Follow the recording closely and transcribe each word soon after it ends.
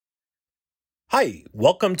Hi,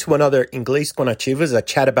 welcome to another Inglês com Nativos, a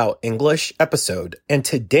chat about English episode. And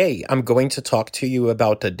today I'm going to talk to you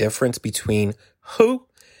about the difference between who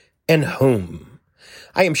and whom.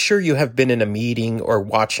 I am sure you have been in a meeting or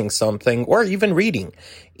watching something or even reading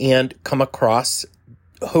and come across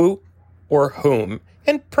who or whom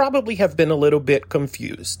and probably have been a little bit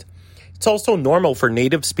confused. It's also normal for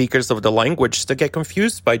native speakers of the language to get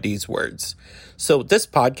confused by these words. So this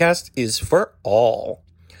podcast is for all.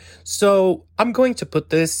 So I'm going to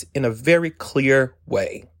put this in a very clear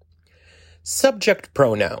way. Subject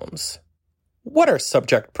pronouns. What are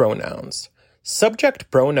subject pronouns?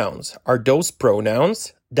 Subject pronouns are those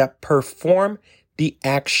pronouns that perform the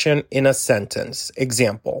action in a sentence.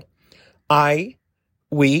 Example, I,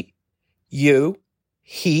 we, you,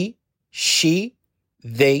 he, she,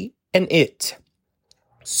 they, and it.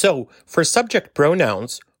 So for subject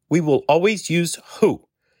pronouns, we will always use who.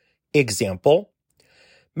 Example,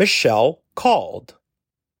 Michele called.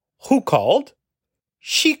 Who called?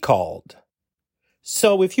 She called.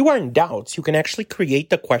 So if you are in doubt, you can actually create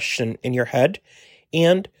the question in your head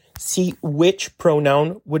and see which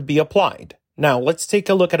pronoun would be applied. Now, let's take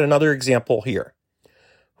a look at another example here.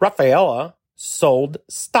 Rafaela sold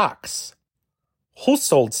stocks. Who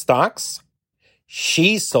sold stocks?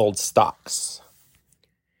 She sold stocks.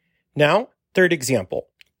 Now, third example.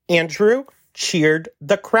 Andrew cheered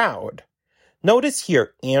the crowd. Notice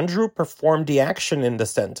here, Andrew performed the action in the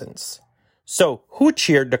sentence. So, who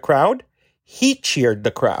cheered the crowd? He cheered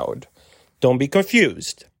the crowd. Don't be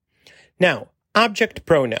confused. Now, object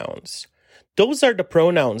pronouns. Those are the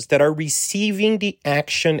pronouns that are receiving the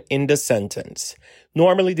action in the sentence.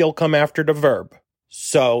 Normally, they'll come after the verb.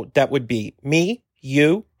 So, that would be me,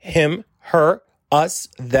 you, him, her, us,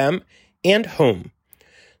 them, and whom.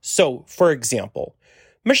 So, for example,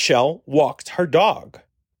 Michele walked her dog.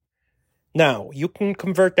 Now, you can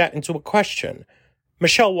convert that into a question.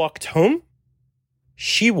 Michele walked whom?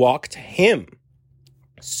 She walked him.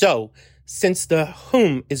 So, since the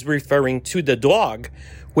whom is referring to the dog,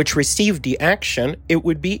 which received the action, it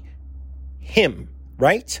would be him,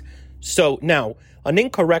 right? So, now, an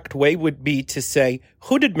incorrect way would be to say,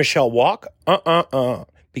 who did Michele walk?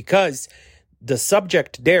 Because the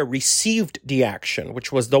subject there received the action,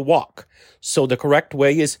 which was the walk. So, the correct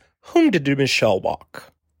way is, whom did Michele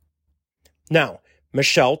walk? Now,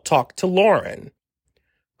 Michele talked to Lauren.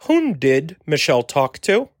 Whom did Michele talk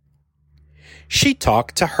to? She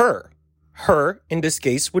talked to her. Her, in this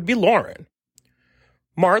case, would be Lauren.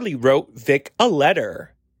 Marli wrote Vic a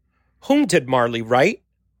letter. Whom did Marli write?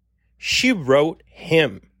 She wrote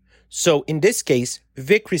him. So, in this case,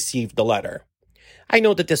 Vic received the letter. I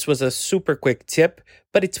know that this was a super quick tip,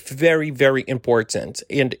 but it's very, very important.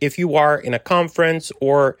 And if you are in a conference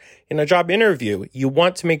or in a job interview, you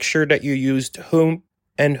want to make sure that you used whom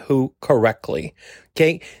and who correctly.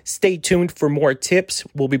 Okay, stay tuned for more tips.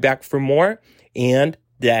 We'll be back for more. And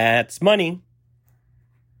that's money.